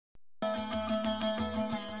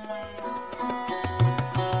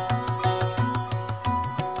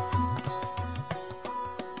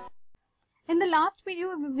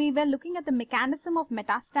we were looking at the mechanism of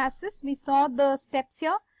metastasis, we saw the steps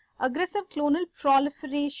here. Aggressive clonal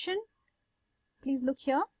proliferation. Please look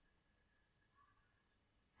here.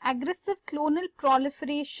 Aggressive clonal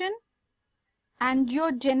proliferation,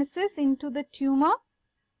 angiogenesis into the tumor.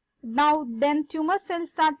 Now then tumor cells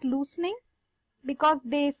start loosening because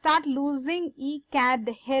they start losing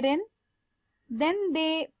E-cadherin. Then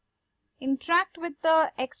they interact with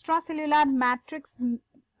the extracellular matrix.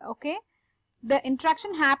 Okay, the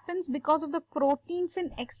interaction happens because of the proteins in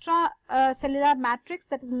extracellular matrix,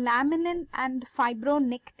 that is laminin and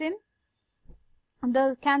fibronectin.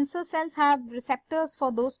 The cancer cells have receptors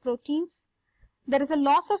for those proteins. There is a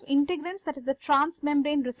loss of integrins, that is the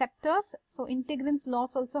transmembrane receptors. So integrins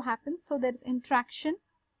loss also happens. So there is interaction.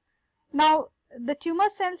 Now the tumor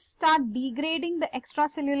cells start degrading the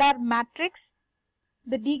extracellular matrix.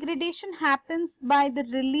 The degradation happens by the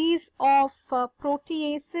release of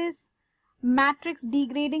proteases, matrix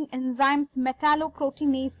degrading enzymes,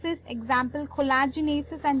 metalloproteinases, example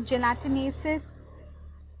collagenases and gelatinases,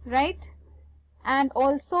 right? And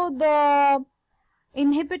also the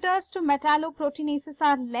inhibitors to metalloproteinases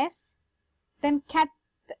are less. Then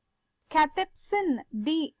cathepsin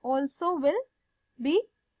D also will be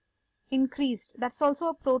increased. That's also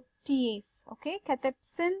a protease. Okay,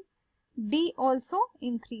 cathepsin D also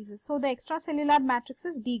increases. So the extracellular matrix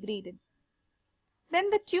is degraded. Then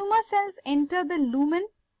the tumor cells enter the lumen.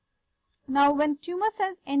 Now when tumor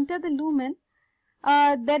cells enter the lumen,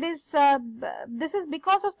 this is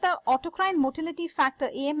because of the autocrine motility factor,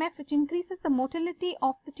 AMF, which increases the motility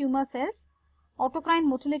of the tumor cells, autocrine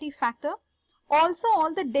motility factor. Also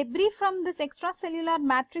all the debris from this extracellular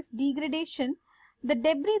matrix degradation, the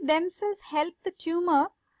debris themselves help the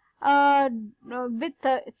tumor with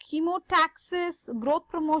chemotaxis, growth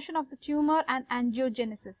promotion of the tumor and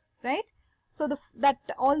angiogenesis, right? So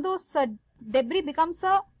all those debris becomes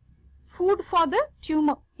a food for the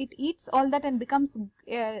tumor. It eats all that and becomes,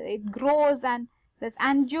 it grows, and there's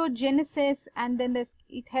angiogenesis, and then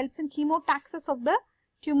it helps in chemotaxis of the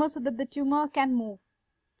tumor so that the tumor can move.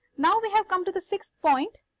 Now we have come to the sixth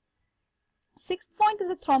point. Sixth point is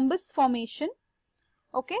a thrombus formation.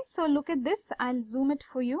 Okay, so look at this. I'll zoom it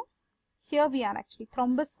for you. Here we are actually,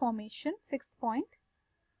 thrombus formation, sixth point.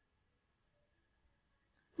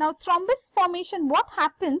 Now thrombus formation, what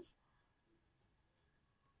happens?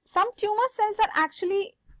 Some tumor cells are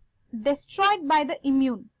actually destroyed by the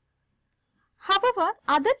immune. However,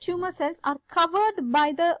 other tumor cells are covered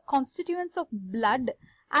by the constituents of blood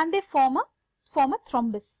and they form a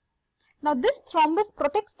thrombus. Now this thrombus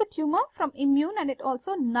protects the tumor from immune and it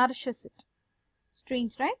also nourishes it.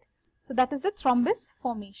 Strange, right? So that is the thrombus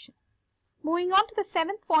formation. Moving on to the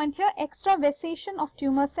seventh point here, extravasation of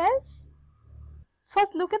tumor cells.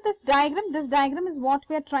 First look at this diagram. This diagram is what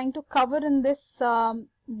we are trying to cover in this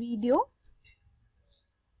video,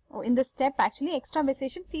 or in this step actually.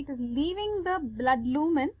 Extravasation, see, it is leaving the blood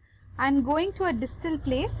lumen and going to a distal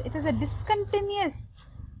place. It is a discontinuous,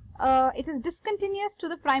 to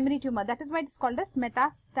the primary tumor. That is why it is called as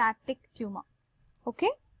metastatic tumor.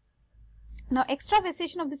 Okay. Now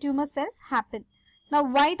extravasation of the tumor cells happen. Now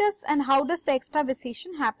why does and how does the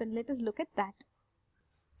extravasation happen? Let us look at that.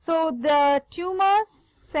 So the tumor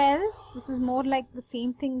cells, this is more like the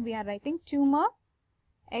same thing we are writing. Tumor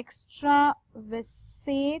extravasates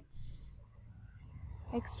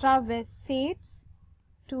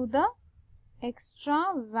to the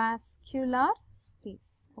extravascular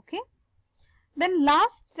space. Okay. Then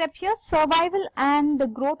last step here, survival and the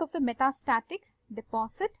growth of the metastatic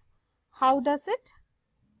deposit. How does it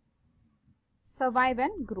survive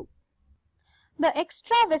and grow? The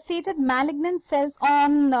extravasated malignant cells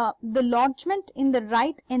on the lodgement in the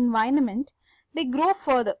right environment, they grow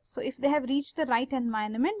further. So if they have reached the right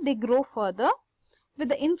environment, they grow further with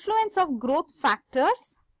the influence of growth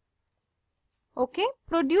factors, okay,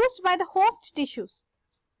 produced by the host tissues.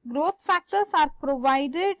 Growth factors are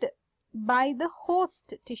provided by the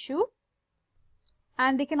host tissue,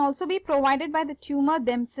 and they can also be provided by the tumor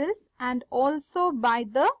themselves and also by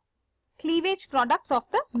the cleavage products of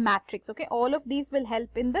the matrix. Okay, all of these will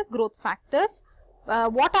help in the growth factors.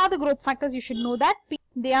 What are the growth factors? You should know that.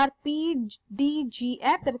 They are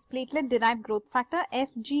PDGF, that is platelet derived growth factor,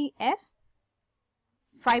 FGF,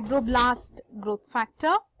 fibroblast growth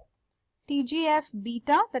factor, TGF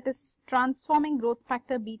beta, that is transforming growth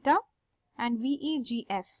factor beta, and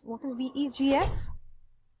VEGF. What is VEGF?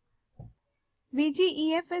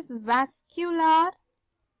 VEGF is vascular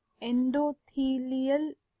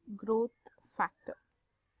endothelial growth factor.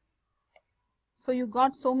 So you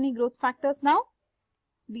got so many growth factors now.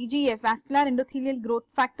 VEGF, vascular endothelial growth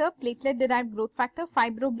factor, platelet derived growth factor,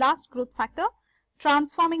 fibroblast growth factor,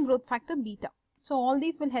 transforming growth factor beta. So all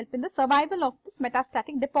these will help in the survival of this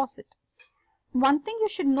metastatic deposit. One thing you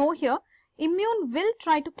should know here, immune will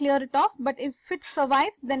try to clear it off, but if it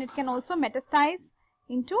survives, then it can also metastasize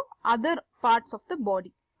into other parts of the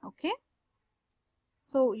body. Okay.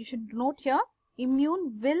 So you should note here,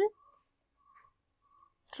 immune will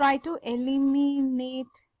try to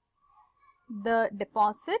eliminate the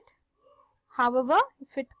deposit. However,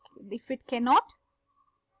 if it cannot,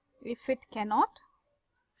 it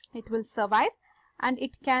will survive, and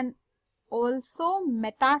it can also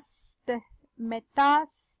metastasize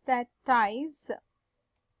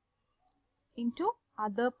into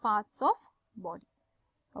other parts of body.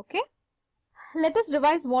 Okay. Let us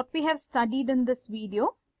revise what we have studied in this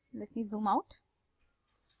video. Let me zoom out.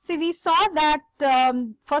 See, we saw that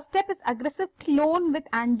first step is aggressive clone with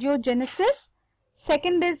angiogenesis.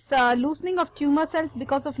 Second is loosening of tumor cells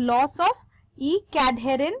because of loss of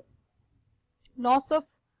E-cadherin. Loss of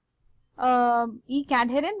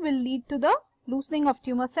E-cadherin will lead to the loosening of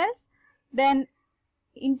tumor cells. Then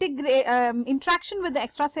interaction with the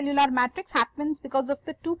extracellular matrix happens because of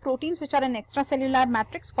the two proteins which are in extracellular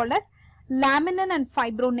matrix called as laminin and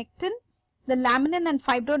fibronectin. The laminin and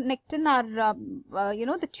fibronectin are,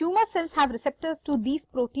 the tumor cells have receptors to these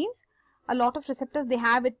proteins. A lot of receptors they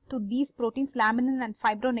have it to these proteins, laminin and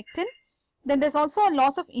fibronectin. Then there's also a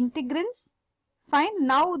loss of integrins. Fine.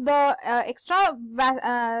 Now the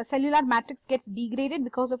extracellular matrix gets degraded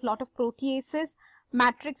because of lot of proteases,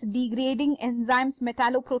 matrix degrading enzymes,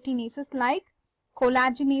 metalloproteinases like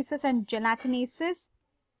collagenases and gelatinases.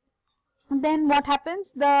 Then what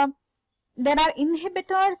happens? There are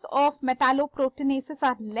inhibitors of metalloproteinases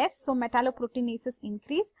are less, so metalloproteinases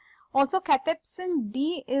increase. Also cathepsin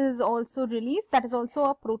D is also released, that is also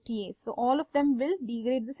a protease. So all of them will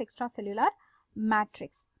degrade this extracellular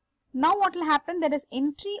matrix. Now what will happen? There is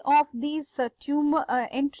entry of these tumor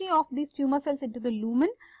cells into the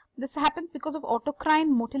lumen. This happens because of autocrine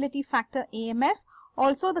motility factor AMF.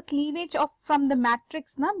 Also the cleavage from the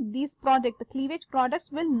matrix, the cleavage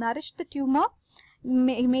products will nourish the tumor,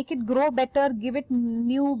 make it grow better, give it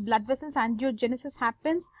new blood vessels, angiogenesis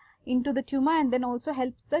happens into the tumor, and then also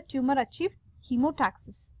helps the tumor achieve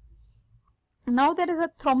chemotaxis. Now there is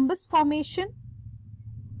a thrombus formation.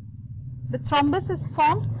 The thrombus is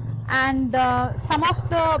formed, and some of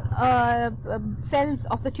the cells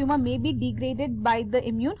of the tumor may be degraded by the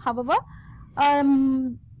immune. However,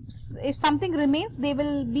 if something remains, they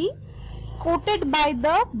will be coated by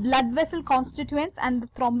the blood vessel constituents and the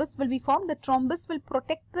thrombus will be formed. The thrombus will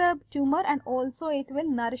protect the tumor and also it will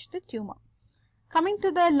nourish the tumor. Coming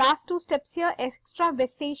to the last two steps here,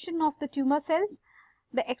 extravasation of the tumor cells.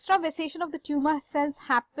 The extravasation of the tumor cells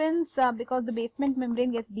happens because the basement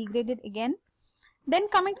membrane gets degraded again. Then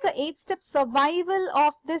coming to the 8th step, survival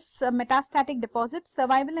of this metastatic deposit.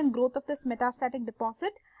 Survival and growth of this metastatic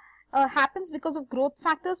deposit happens because of growth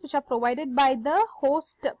factors which are provided by the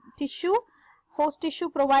host tissue. Host tissue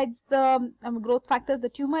provides the growth factors. The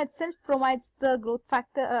tumor itself provides the growth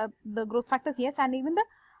factors, yes, and even the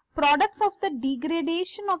products of the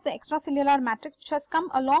degradation of the extracellular matrix which has come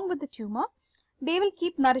along with the tumor, they will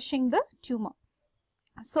keep nourishing the tumor.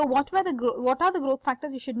 So what are the growth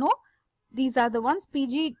factors you should know? These are the ones: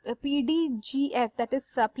 PDGF, that is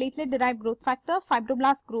platelet derived growth factor,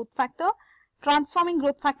 fibroblast growth factor, transforming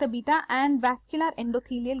growth factor beta, and vascular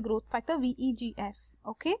endothelial growth factor VEGF.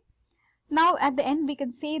 Okay. Now at the end we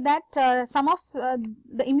can say that some of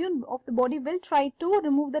the immune of the body will try to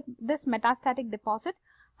remove this metastatic deposit.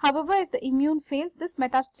 However, if the immune fails, this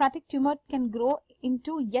metastatic tumor can grow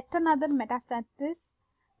into yet another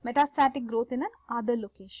metastatic growth in another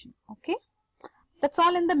location. Okay. That's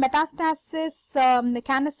all in the metastasis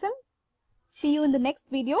mechanism. See you in the next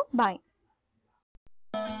video. Bye.